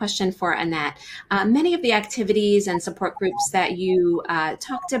probably a question for Annette, many of the activities and support groups that you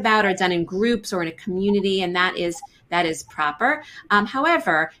talked about are done in groups or in a community, and that is proper.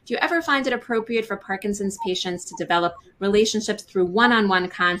 However, do you ever find it appropriate for Parkinson's patients to develop relationships through one-on-one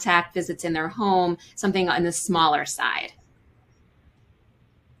contact, visits in their home, something on the smaller side?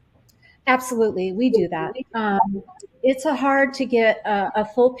 Absolutely, we do that. It's hard to get a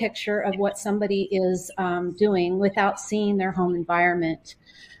full picture of what somebody is doing without seeing their home environment.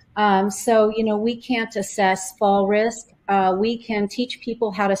 So, we can't assess fall risk. We can teach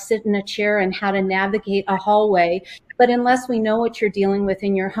people how to sit in a chair and how to navigate a hallway, but unless we know what you're dealing with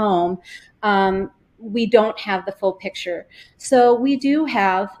in your home, we don't have the full picture. So we do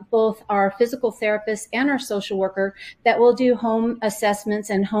have both our physical therapist and our social worker that will do home assessments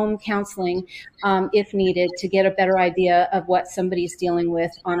and home counseling if needed to get a better idea of what somebody's dealing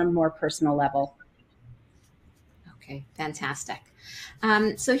with on a more personal level. Okay, fantastic.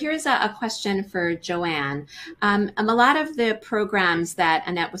 So here's a question for Joanne. A lot of the programs that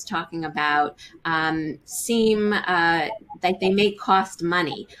Annette was talking about seem like they may cost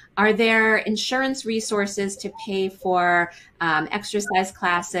money. Are there insurance resources to pay for exercise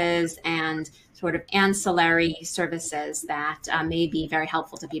classes and sort of ancillary services that may be very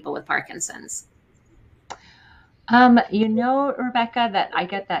helpful to people with Parkinson's? Rebecca, that I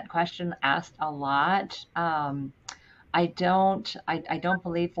get that question asked a lot. I don't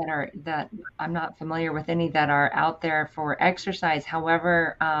believe that I'm not familiar with any that are out there for exercise.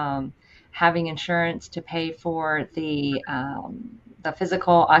 However, having insurance to pay for the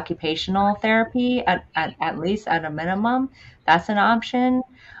physical occupational therapy at least at a minimum, that's an option.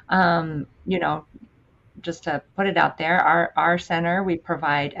 just to put it out there, our center, we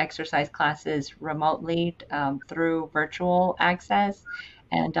provide exercise classes remotely through virtual access,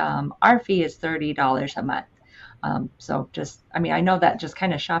 and our fee is $30 a month. So just, I mean, I know that just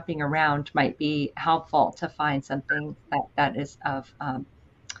kind of shopping around might be helpful to find something that is of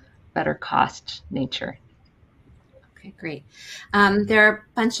better cost nature. Okay, great. There are a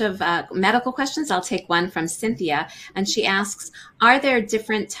bunch of medical questions. I'll take one from Cynthia, and she asks, are there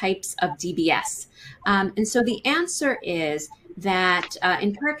different types of DBS? And so the answer is that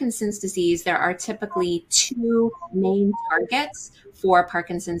in Parkinson's disease, there are typically two main targets for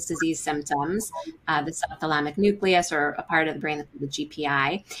Parkinson's disease symptoms, the subthalamic nucleus, or a part of the brain, the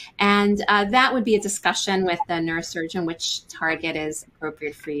GPI. And that would be a discussion with the neurosurgeon, which target is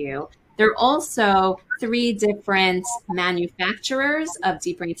appropriate for you. There are also three different manufacturers of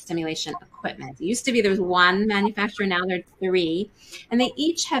deep brain stimulation equipment. It used to be there was one manufacturer, now there are three, and they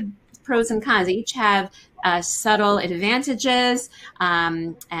each have pros and cons. They each have subtle advantages,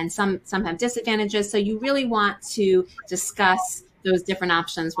 and some have disadvantages. So you really want to discuss those different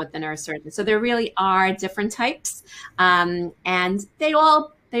options with the neurosurgeon. So there really are different types, and they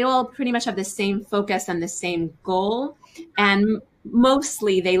all pretty much have the same focus and the same goal, and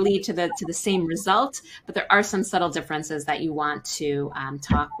mostly they lead to the same result, but there are some subtle differences that you want to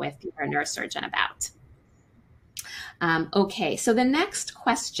talk with your neurosurgeon about. Okay, so the next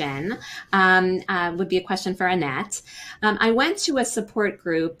question would be a question for Annette. I went to a support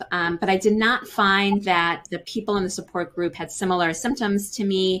group, but I did not find that the people in the support group had similar symptoms to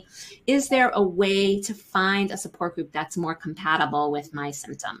me. Is there a way to find a support group that's more compatible with my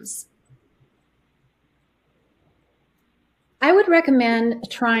symptoms? I would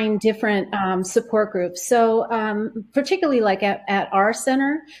recommend trying different support groups. So particularly like at our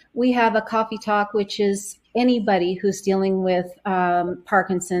center, we have a coffee talk, which is anybody who's dealing with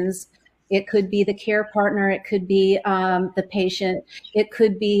Parkinson's. It could be the care partner, it could be the patient, it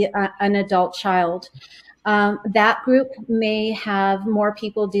could be an adult child. That group may have more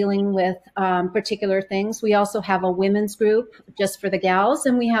people dealing with particular things. We also have a women's group just for the gals,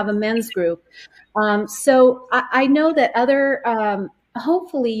 and we have a men's group. So I know that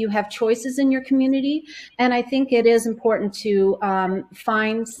hopefully you have choices in your community. And I think it is important to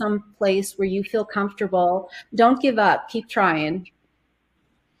find some place where you feel comfortable. Don't give up, keep trying.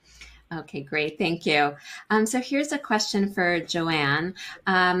 Okay, great. Thank you. So here's a question for Joanne.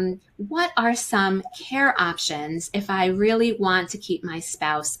 What are some care options if I really want to keep my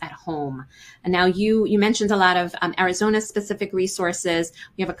spouse at home? And now you mentioned a lot of Arizona-specific resources.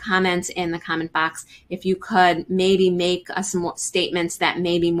 We have a comment in the comment box. If you could maybe make some more statements that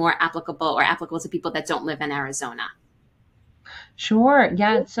may be more applicable to people that don't live in Arizona. Sure.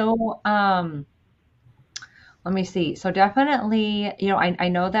 Yeah. So, let me see. So definitely, I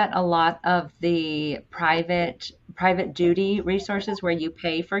know that a lot of the private duty resources where you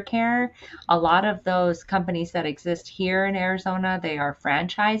pay for care, a lot of those companies that exist here in Arizona, they are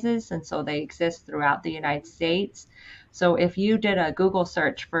franchises, and so they exist throughout the United States. So if you did a Google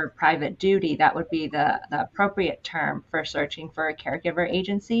search for private duty, that would be the appropriate term for searching for a caregiver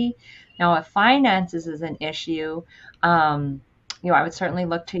agency. Now, if finances is an issue, I would certainly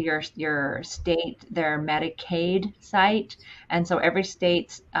look to your state, their Medicaid site. And so every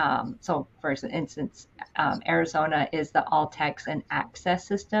state, so for instance, Arizona is the All-Tex and Access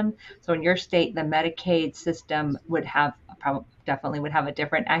system. So in your state, the Medicaid system would have definitely would have a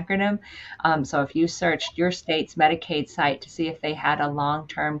different acronym. So if you searched your state's Medicaid site to see if they had a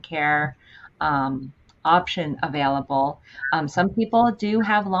long-term care option available. Some people do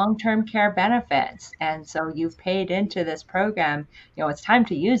have long-term care benefits, and so you've paid into this program, it's time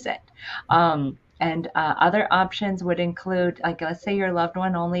to use it. And other options would include, like, let's say your loved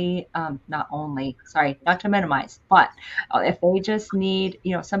one not to minimize, but if they just need,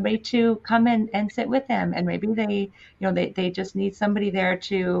 somebody to come in and sit with them, and maybe they just need somebody there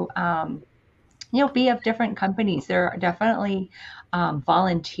to, be of different companies. There are definitely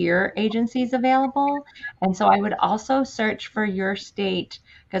volunteer agencies available. And so I would also search for your state,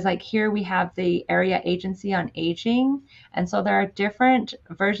 because like here we have the Area Agency on Aging. And so there are different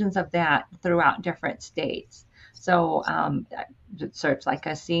versions of that throughout different states. So search like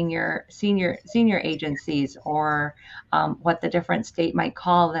a senior agencies, or what the different state might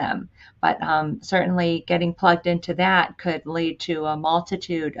call them. But certainly getting plugged into that could lead to a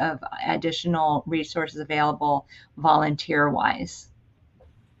multitude of additional resources available volunteer-wise.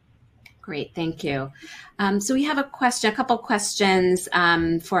 Great, thank you. So we have a couple questions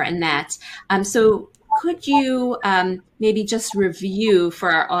for Annette. So could you maybe just review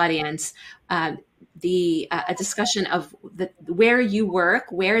for our audience a discussion of where you work,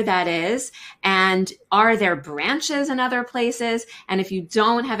 where that is, and are there branches in other places? And if you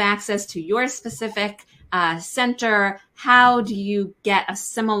don't have access to your specific center, how do you get a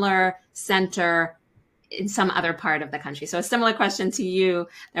similar center in some other part of the country? So a similar question to you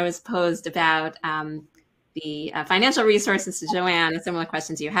that was posed about the financial resources to Joanne, a similar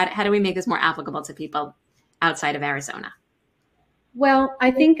question to you. How do we make this more applicable to people outside of Arizona? Well,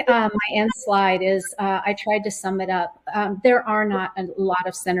 I think my end slide is, I tried to sum it up. There are not a lot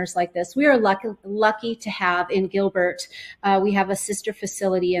of centers like this. We are lucky to have in Gilbert, we have a sister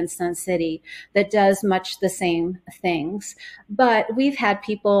facility in Sun City that does much the same things. But we've had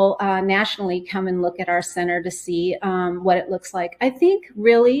people nationally come and look at our center to see what it looks like. I think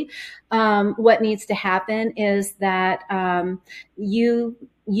really what needs to happen is that you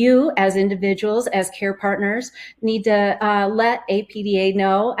as individuals, as care partners, need to let APDA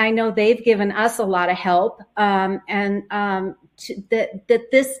know. I know they've given us a lot of help, that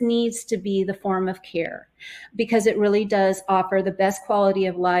this needs to be the form of care, because it really does offer the best quality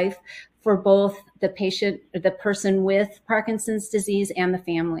of life for both the patient, the person with Parkinson's disease, and the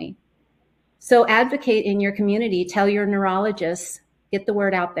family. So advocate in your community, tell your neurologists, get the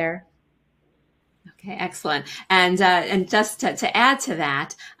word out there. Okay, excellent. And just to add to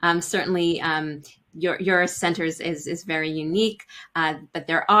that, certainly your centers is very unique, but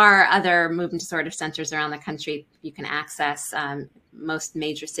there are other movement disorder centers around the country you can access. Most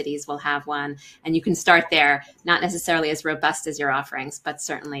major cities will have one, and you can start there. Not necessarily as robust as your offerings, but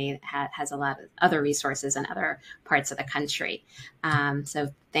certainly has a lot of other resources in other parts of the country.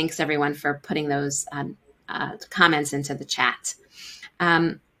 So thanks everyone for putting those comments into the chat.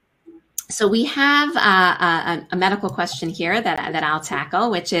 So we have a medical question here that I'll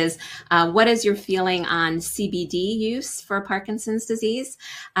tackle, which is, what is your feeling on CBD use for Parkinson's disease?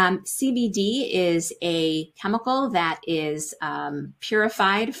 CBD is a chemical that is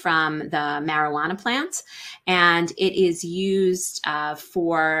purified from the marijuana plant, and it is used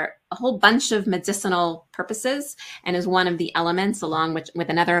for a whole bunch of medicinal purposes, and is one of the elements, along with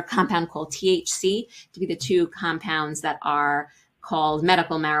another compound called THC, to be the two compounds that are called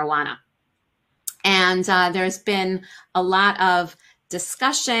medical marijuana. And there's been a lot of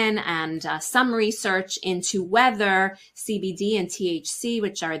discussion and some research into whether CBD and THC,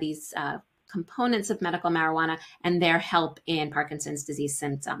 which are these components of medical marijuana, and their help in Parkinson's disease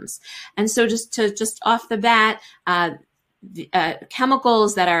symptoms. And so just off the bat,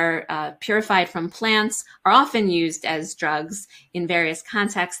 chemicals that are purified from plants are often used as drugs in various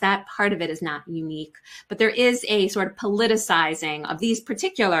contexts. That part of it is not unique, but there is a sort of politicizing of these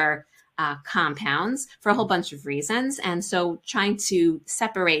particular compounds for a whole bunch of reasons. And so trying to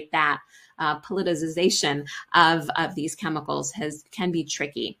separate that politicization of these chemicals can be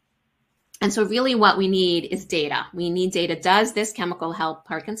tricky. And so really what we need is data. We need data. Does this chemical help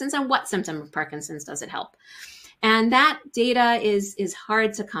Parkinson's, and what symptom of Parkinson's does it help? And that data is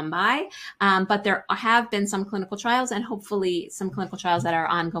hard to come by, but there have been some clinical trials, and hopefully some clinical trials that are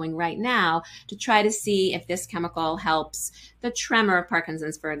ongoing right now, to try to see if this chemical helps the tremor of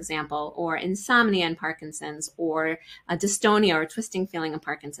Parkinson's, for example, or insomnia in Parkinson's, or dystonia or twisting feeling in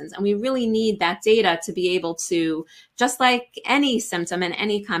Parkinson's. And we really need that data to be able to, just like any symptom and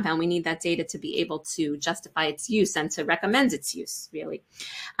any compound, we need that data to be able to justify its use and to recommend its use, really.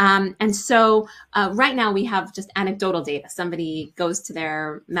 And so right now we have just anecdotal data. Somebody goes to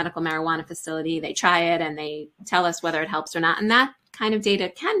their medical marijuana facility, they try it, and they tell us whether it helps or not. And that kind of data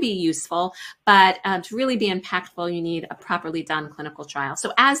can be useful, but to really be impactful, you need a properly done clinical trial.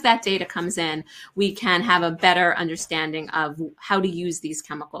 So as that data comes in, we can have a better understanding of how to use these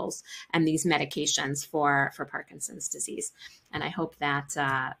chemicals and these medications for Parkinson's disease. And I hope that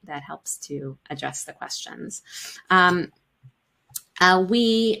that helps to address the questions.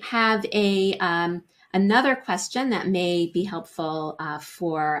 We have another question that may be helpful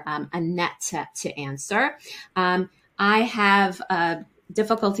for Annette to answer. I have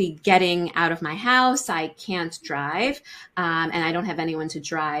difficulty getting out of my house. I can't drive, and I don't have anyone to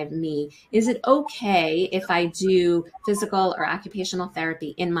drive me. Is it okay if I do physical or occupational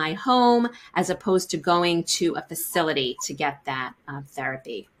therapy in my home as opposed to going to a facility to get that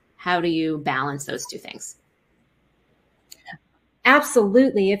therapy? How do you balance those two things?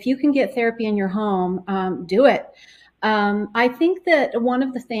 Absolutely. If you can get therapy in your home, do it. I think that one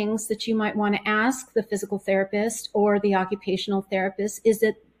of the things that you might want to ask the physical therapist or the occupational therapist is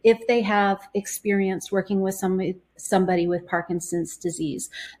that if they have experience working with somebody with Parkinson's disease.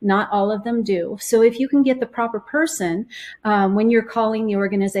 Not all of them do. So if you can get the proper person, when you're calling the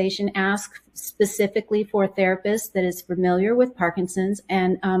organization, ask specifically for a therapist that is familiar with Parkinson's,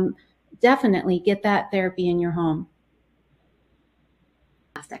 and definitely get that therapy in your home.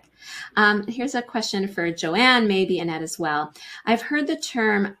 Fantastic. Here's a question for Joanne, maybe Annette as well. I've heard the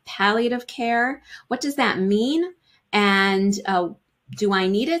term palliative care. What does that mean? And do I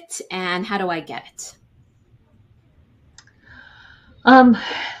need it? And how do I get it?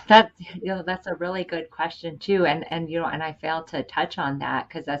 That's a really good question too. And I failed to touch on that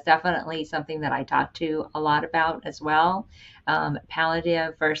because that's definitely something that I talk to a lot about as well.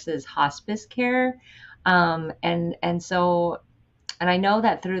 Palliative versus hospice care. And I know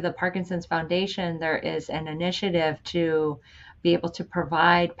that through the Parkinson's Foundation, there is an initiative to be able to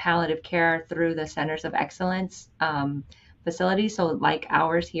provide palliative care through the Centers of Excellence facilities. So like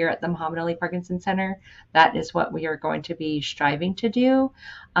ours here at the Muhammad Ali Parkinson Center, that is what we are going to be striving to do.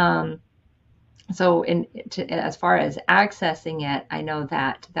 As far as accessing it, I know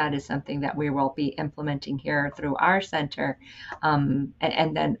that is something that we will be implementing here through our center, and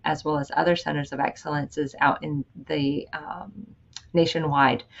then as well as other centers of excellences out in the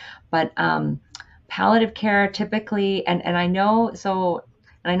nationwide. But palliative care typically, and I know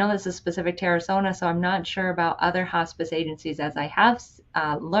this is specific to Arizona, so I'm not sure about other hospice agencies, as I have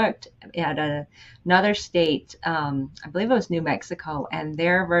looked at another state, I believe it was New Mexico, and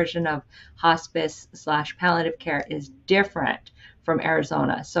their version of hospice / palliative care is different from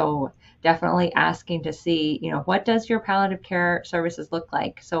Arizona. So definitely asking to see, what does your palliative care services look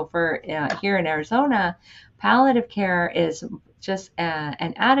like? So for here in Arizona, palliative care is just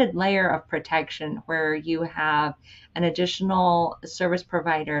an added layer of protection where you have an additional service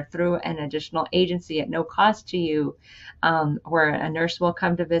provider through an additional agency at no cost to you, where a nurse will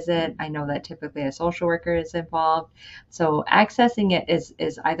come to visit. I know that typically a social worker is involved. So accessing it is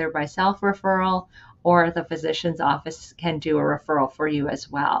either by self-referral or the physician's office can do a referral for you as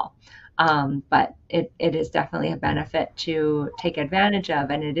well. But it is definitely a benefit to take advantage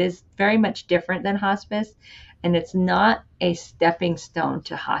of, and it is very much different than hospice. And it's not a stepping stone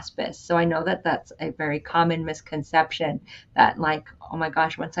to hospice. So I know that that's a very common misconception that, like, oh my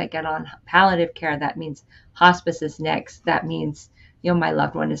gosh, once I get on palliative care, that means hospice is next. That means, my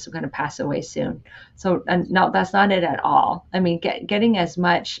loved one is going to pass away soon. So no, that's not it at all. I mean, getting as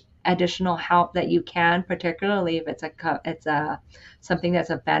much additional help that you can, particularly if it's something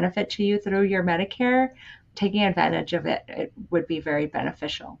that's a benefit to you through your Medicare, taking advantage of it would be very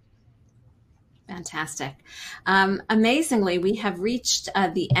beneficial. Fantastic. Amazingly, we have reached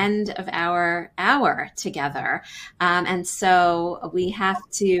the end of our hour together. And so we have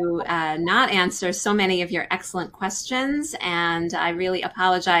to not answer so many of your excellent questions. And I really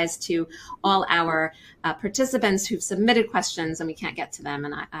apologize to all our participants who've submitted questions and we can't get to them.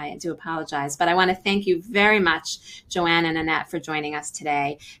 And I do apologize. But I want to thank you very much, Joanne and Annette, for joining us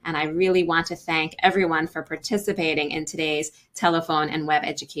today. And I really want to thank everyone for participating in today's telephone and web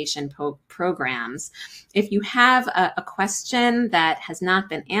education programs. If you have a question that has not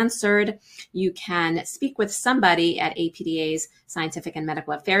been answered, you can speak with somebody at APDA's Scientific and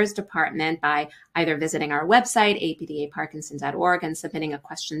Medical Affairs Department by either visiting our website, apdaparkinson.org, and submitting a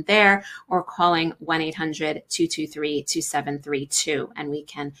question there, or calling 1-800-223-2732, and we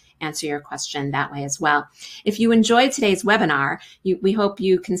can answer your question that way as well. If you enjoyed today's webinar, we hope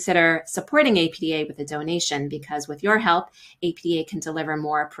you consider supporting APDA with a donation, because with your help, APDA can deliver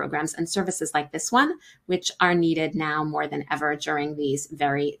more programs and services like this one, which are needed now more than ever during these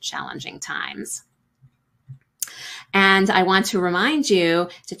very challenging times. And I want to remind you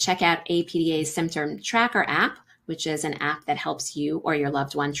to check out APDA's Symptom Tracker app, which is an app that helps you or your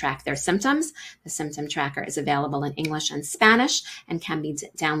loved one track their symptoms. The Symptom Tracker is available in English and Spanish and can be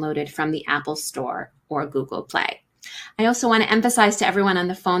downloaded from the Apple Store or Google Play. I also want to emphasize to everyone on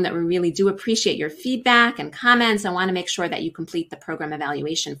the phone that we really do appreciate your feedback and comments and want to make sure that you complete the program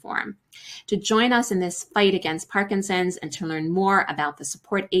evaluation form. To join us in this fight against Parkinson's and to learn more about the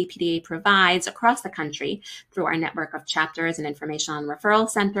support APDA provides across the country through our network of chapters and information on referral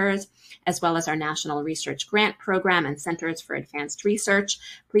centers, as well as our National Research Grant Program and Centers for Advanced Research,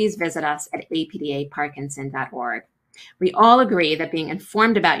 please visit us at apdaparkinson.org. We all agree that being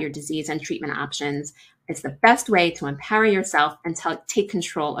informed about your disease and treatment options is the best way to empower yourself and take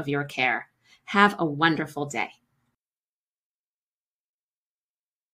control of your care. Have a wonderful day.